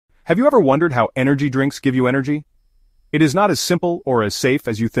Have you ever wondered how energy drinks give you energy? It is not as simple or as safe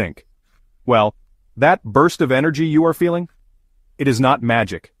as you think. Well, that burst of energy you are feeling? It is not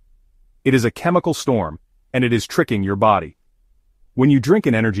magic. It is a chemical storm, and it is tricking your body. When you drink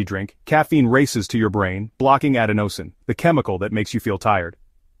an energy drink, caffeine races to your brain, blocking adenosine, the chemical that makes you feel tired.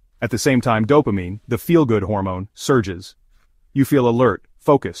 At the same time, dopamine, the feel-good hormone, surges. You feel alert,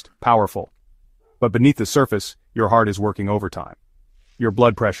 focused, powerful. But beneath the surface, your heart is working overtime. Your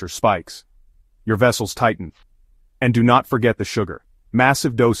blood pressure spikes. Your vessels tighten. And do not forget the sugar.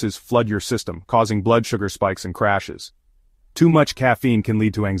 Massive doses flood your system, causing blood sugar spikes and crashes. Too much caffeine can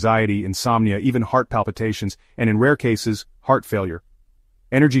lead to anxiety, insomnia, even heart palpitations, and in rare cases, heart failure.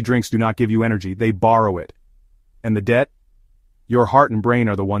 Energy drinks do not give you energy, they borrow it. And the debt? Your heart and brain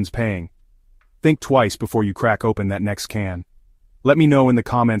are the ones paying. Think twice before you crack open that next can. Let me know in the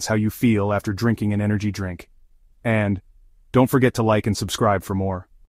comments how you feel after drinking an energy drink. And don't forget to like and subscribe for more.